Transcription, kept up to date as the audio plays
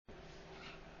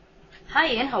Hi,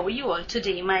 and how are you all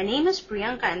today? My name is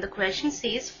Priyanka and the question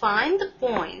says find the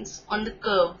points on the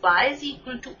curve y is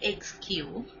equal to x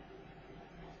cube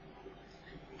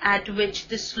at which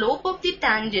the slope of the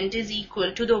tangent is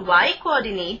equal to the y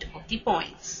coordinate of the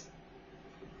points.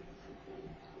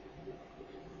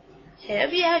 Here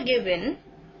we are given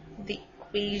the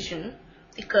equation,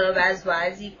 the curve as y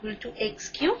is equal to x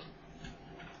cube.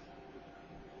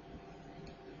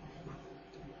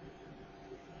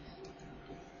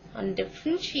 On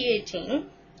differentiating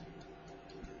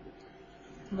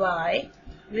y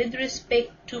with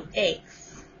respect to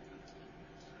x,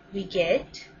 we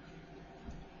get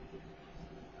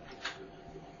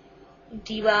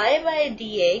dy by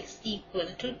dx equal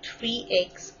to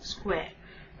 3x square,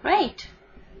 right?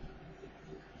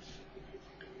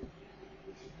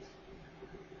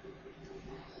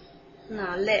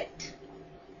 Now let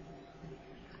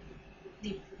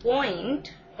the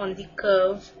point on the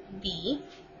curve be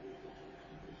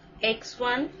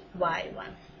x1, y1,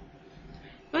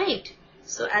 right?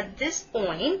 So at this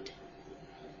point,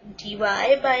 dy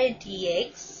by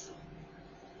dx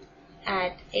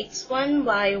at x1,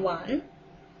 y1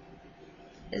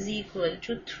 is equal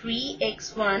to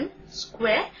 3x1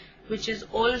 square, which is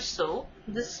also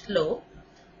the slope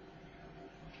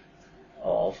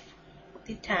of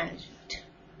the tangent.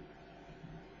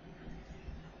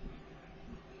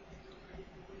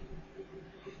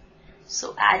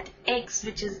 So at x,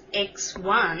 which is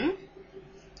x1,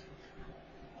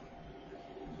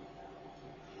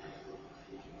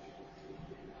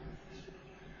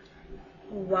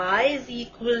 y is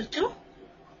equal to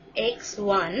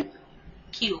x1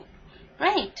 cube,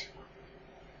 right?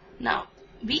 Now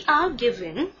we are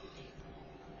given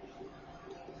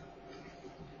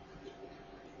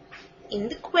in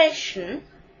the question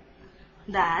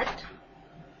that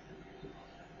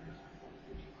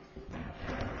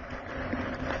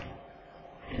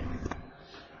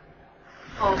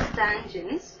of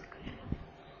tangents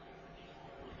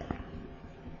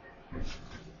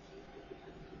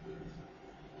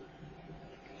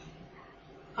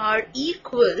are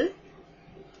equal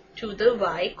to the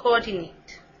y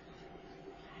coordinate.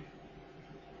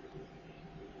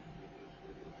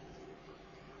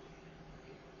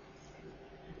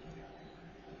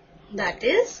 That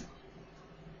is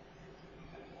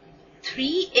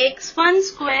 3x1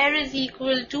 square is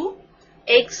equal to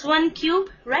x1 cube,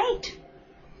 right?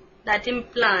 That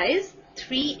implies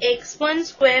 3x1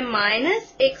 square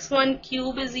minus x1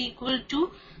 cube is equal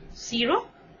to 0.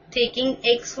 Taking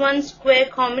x1 square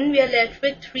common, we are left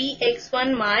with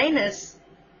 3x1 minus,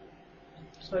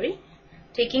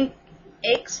 taking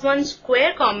x1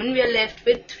 square common, we are left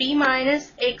with 3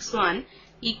 minus x1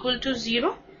 equal to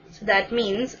 0. So that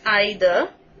means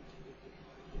either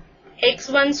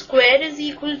x1 square is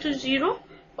equal to 0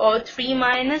 or 3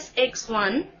 minus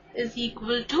x1 is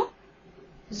equal to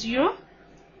 0.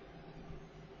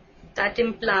 That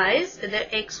implies either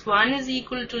x1 is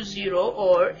equal to 0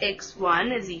 or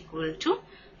x1 is equal to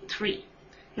 3.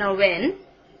 Now when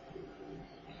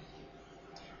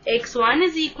x1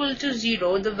 is equal to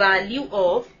 0, the value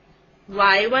of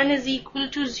y1 is equal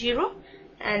to 0,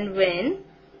 and when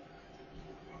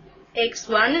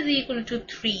x1 is equal to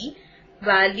 3,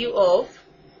 value of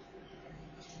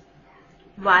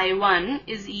y1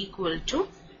 is equal to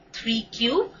 3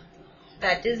 cube,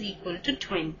 that is equal to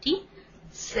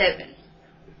 27.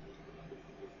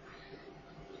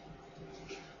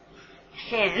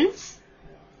 Hence,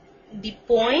 the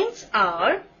points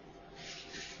are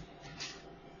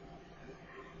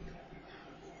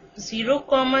 0,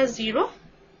 0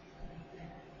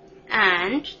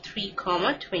 and 3,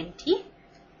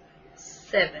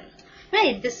 27.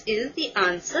 Right, this is the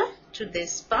answer to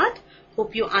this part.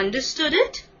 Hope you understood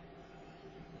it.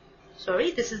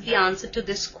 This is the answer to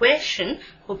this question.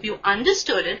 Hope you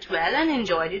understood it well and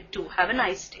enjoyed it too. Have a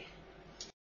nice day.